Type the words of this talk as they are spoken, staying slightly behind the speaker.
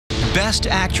Best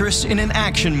Actress in an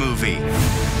Action Movie.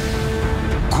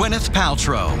 Gwyneth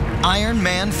Paltrow, Iron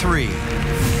Man 3.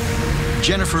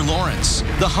 Jennifer Lawrence,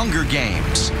 The Hunger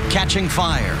Games, Catching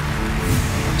Fire.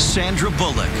 Sandra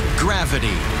Bullock,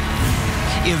 Gravity.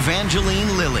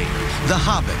 Evangeline Lilly, The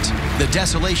Hobbit, The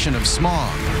Desolation of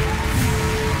Smaug.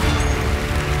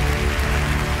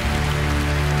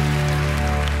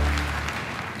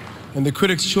 And the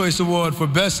Critics' Choice Award for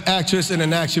Best Actress in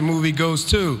an Action Movie goes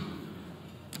to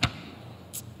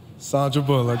Sandra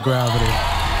Bullock, Gravity.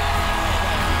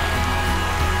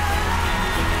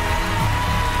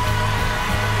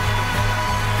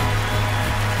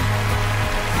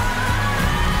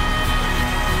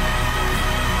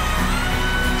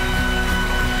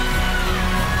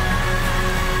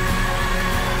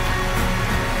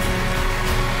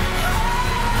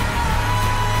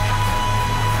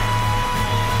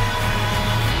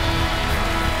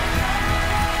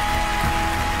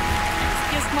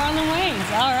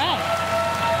 All right.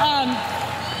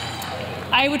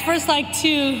 I would first like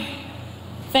to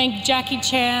thank Jackie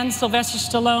Chan, Sylvester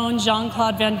Stallone,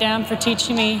 Jean-Claude Van Damme for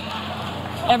teaching me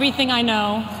everything I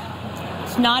know.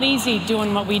 It's not easy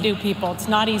doing what we do, people. It's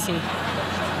not easy.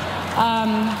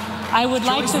 I would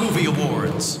like to... Movie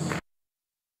Awards.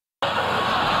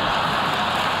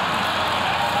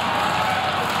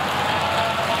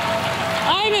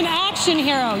 I'm an action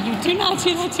hero. You do not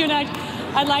do that to an action.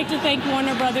 I'd like to thank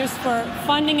Warner Brothers for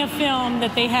funding a film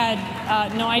that they had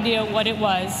no idea what it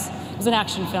was. It was an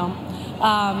action film.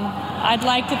 I'd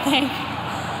like to thank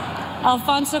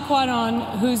Alfonso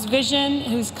Cuarón, whose vision,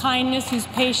 whose kindness, whose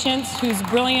patience, whose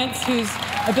brilliance, whose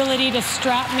ability to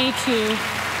strap me to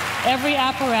every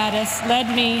apparatus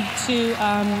led me to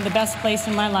the best place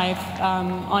in my life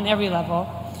on every level.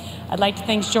 I'd like to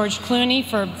thank George Clooney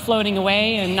for floating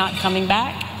away and not coming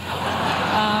back.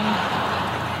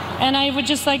 And I would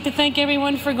just like to thank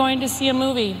everyone for going to see a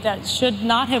movie that should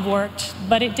not have worked,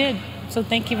 but it did. So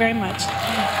thank you very much.